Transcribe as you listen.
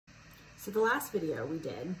So the last video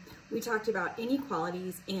we talked about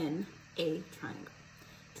inequalities in a triangle.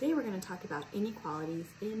 Today we're going to talk about inequalities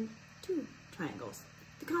in two triangles.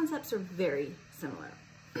 The concepts are very similar.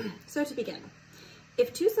 So to begin,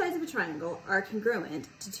 if two sides of a triangle are congruent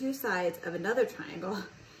to two sides of another triangle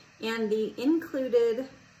and the included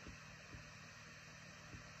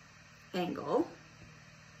angle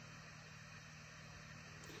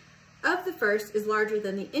of the first is larger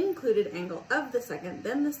than the included angle of the second,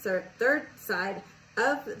 then the third side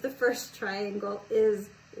of the first triangle is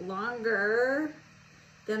longer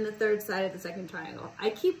than the third side of the second triangle. I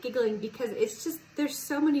keep giggling because it's just, there's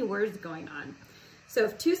so many words going on. So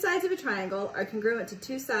if two sides of a triangle are congruent to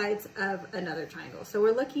two sides of another triangle. So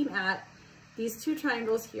we're looking at these two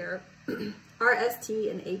triangles here, RST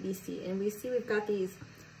and ABC, and we see we've got these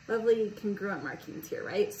lovely congruent markings here,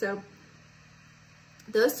 right? So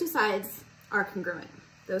those two sides are congruent.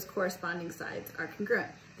 Those corresponding sides are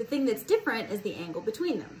congruent. The thing that's different is the angle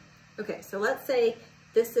between them. Okay, so let's say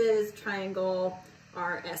this is triangle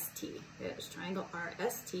RST. It's triangle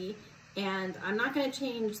RST, and I'm not going to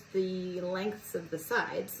change the lengths of the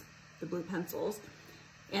sides, the blue pencils,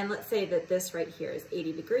 and let's say that this right here is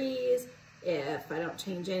 80 degrees. If I don't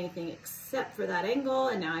change anything except for that angle,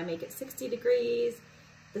 and now I make it 60 degrees,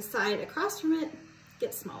 the side across from it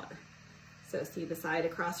gets smaller. So see, the side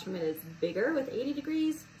across from it is bigger with 80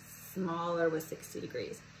 degrees, smaller with 60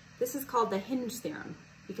 degrees. This is called the Hinge Theorem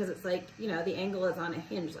because it's like, you know, the angle is on a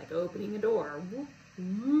hinge, like opening a door.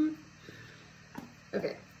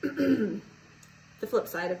 Okay, the flip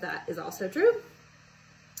side of that is also true.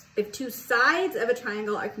 If two sides of a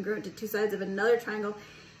triangle are congruent to two sides of another triangle,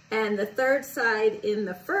 and the third side in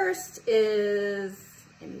the first is,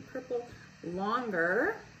 in purple,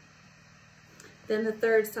 longer than the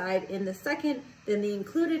third side in the second, then the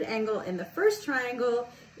included angle in the first triangle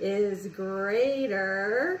is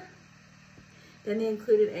greater than the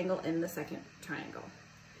included angle in the second triangle.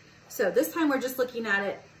 So this time we're just looking at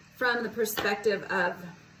it from the perspective of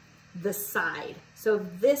the side. So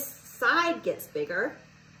if this side gets bigger,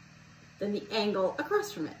 then the angle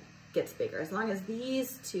across from it gets bigger, as long as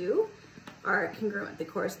these two are congruent, the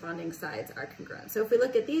corresponding sides are congruent. So if we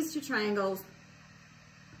look at these two triangles,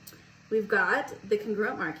 we've got the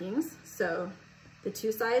congruent markings. So the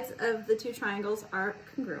two sides of the two triangles are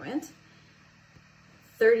congruent.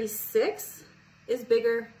 36 is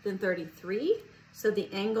bigger than 33. So the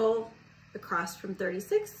angle across from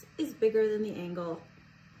 36 is bigger than the angle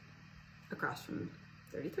across from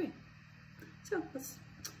 33. So let's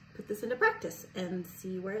put this into practice and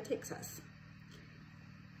see where it takes us.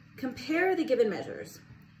 Compare the given measures.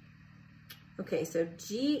 Okay, so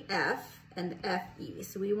GF and FE.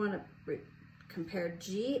 So we want to compare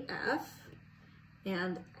GF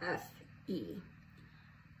and FE.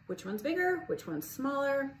 Which one's bigger? Which one's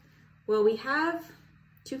smaller? Well, we have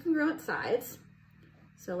two congruent sides.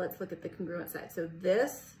 So let's look at the congruent side. So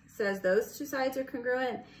this says those two sides are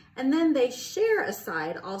congruent, and then they share a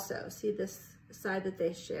side also. See this side that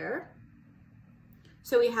they share?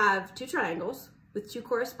 So we have two triangles with two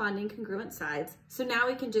corresponding congruent sides. So now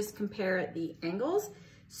we can just compare the angles.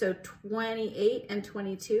 So 28 and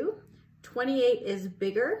 22. 28 is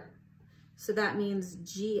bigger, so that means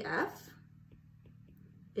GF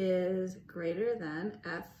is greater than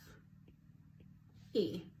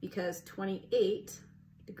FE because 28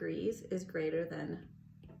 degrees is greater than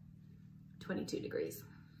 22 degrees.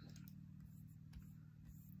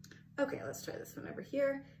 Okay, let's try this one over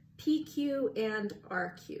here. PQ and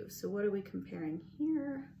RQ. So what are we comparing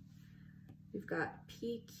here? We've got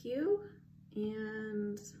PQ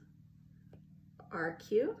and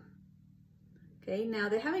RQ. Okay, now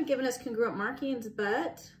they haven't given us congruent markings,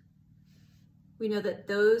 but we know that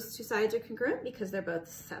those two sides are congruent because they're both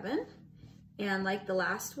 7. And like the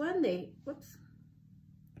last one, whoops,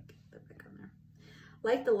 get that back on there.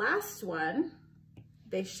 Like the last one,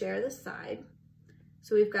 they share the side.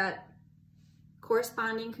 So we've got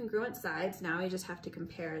corresponding congruent sides. Now we just have to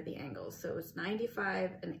compare the angles. So it's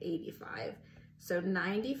 95 and 85. So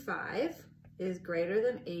 95 is greater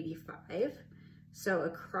than 85. So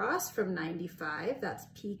across from 95, that's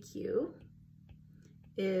PQ,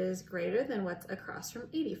 is greater than what's across from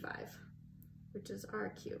 85, which is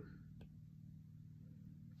RQ.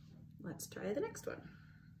 Let's try the next one.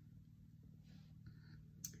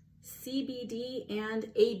 CBD and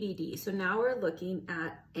ABD. So now we're looking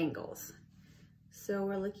at angles. So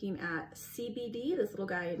we're looking at CBD, this little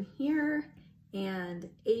guy in here, and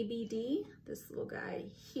ABD, this little guy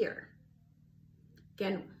here.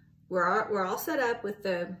 Again, we're all set up with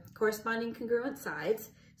the corresponding congruent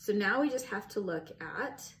sides. So now we just have to look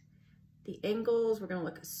at the angles. We're going to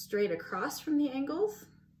look straight across from the angles.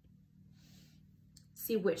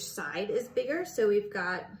 see which side is bigger. So we've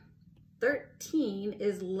got 13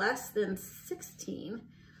 is less than 16,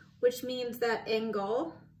 which means that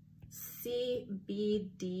angle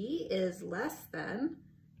CBD is less than,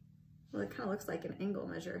 well, it kind of looks like an angle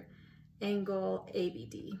measure, angle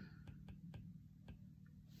ABD.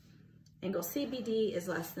 Angle CBD is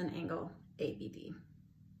less than angle ABD.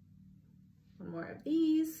 One more of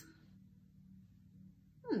these.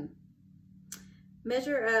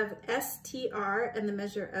 Measure of STR and the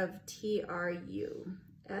measure of TRU.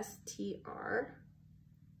 STR,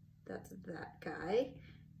 that's that guy.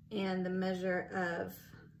 And the measure of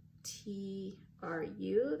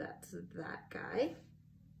TRU, that's that guy.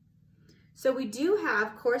 So we do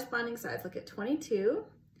have corresponding sides. Look at 22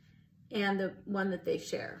 and the one that they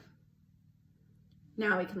share.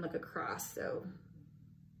 Now we can look across. So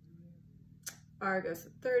R goes to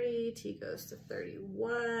 30, T goes to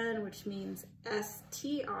 31, which means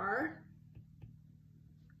STR,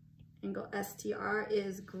 angle STR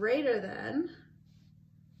is greater than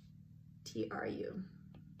TRU.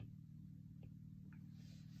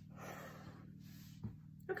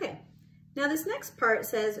 Okay, now this next part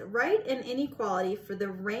says, write an inequality for the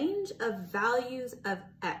range of values of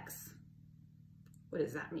X. What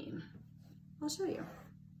does that mean? I'll show you.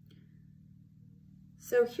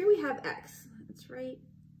 So here we have X. It's right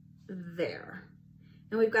there.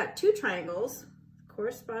 And we've got two triangles,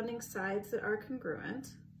 corresponding sides that are congruent.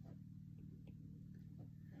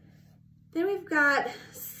 Then we've got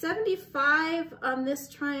 75 on this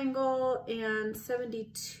triangle and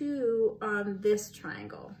 72 on this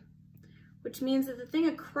triangle, which means that the thing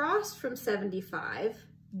across from 75,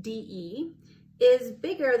 DE, is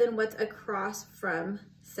bigger than what's across from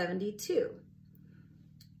 72.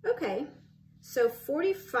 Okay, so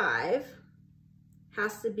 45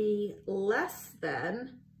 has to be less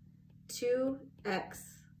than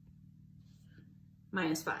 2x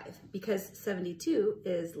minus 5 because 72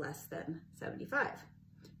 is less than 75.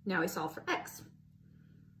 Now we solve for x.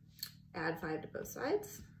 Add 5 to both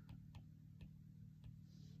sides.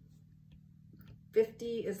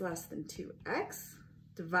 50 is less than 2x.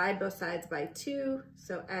 Divide both sides by 2,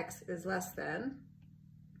 so x is less than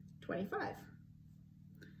 25.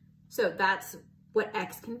 So that's what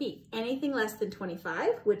x can be. Anything less than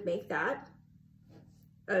 25 would make that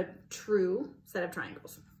a true set of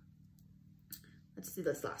triangles. Let's do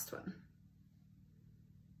this last one.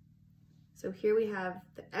 So here we have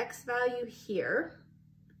the x value here,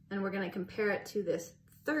 and we're going to compare it to this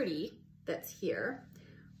 30 that's here.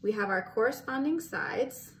 We have our corresponding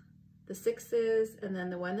sides, the 6's, and then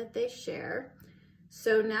the one that they share.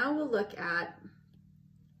 So now we'll look at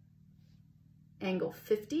angle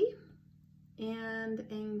 50 and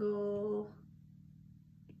angle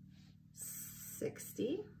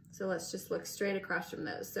 60. So let's just look straight across from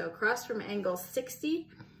those. So across from angle 60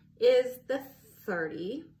 is the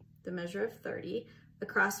 30, the measure of 30.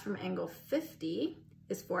 Across from angle 50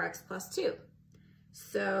 is 4x plus 2.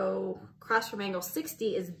 So across from angle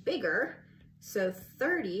 60 is bigger, so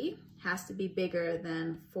 30 has to be bigger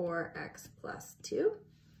than 4x plus 2.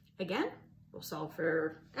 Again, we'll solve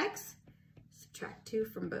for x. Subtract 2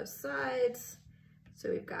 from both sides. So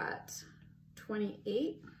we've got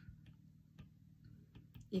 28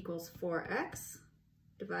 equals 4x.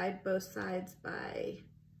 Divide both sides by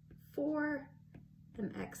 4,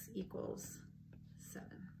 and x equals 7.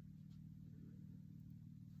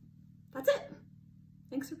 That's it.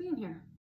 Thanks for being here.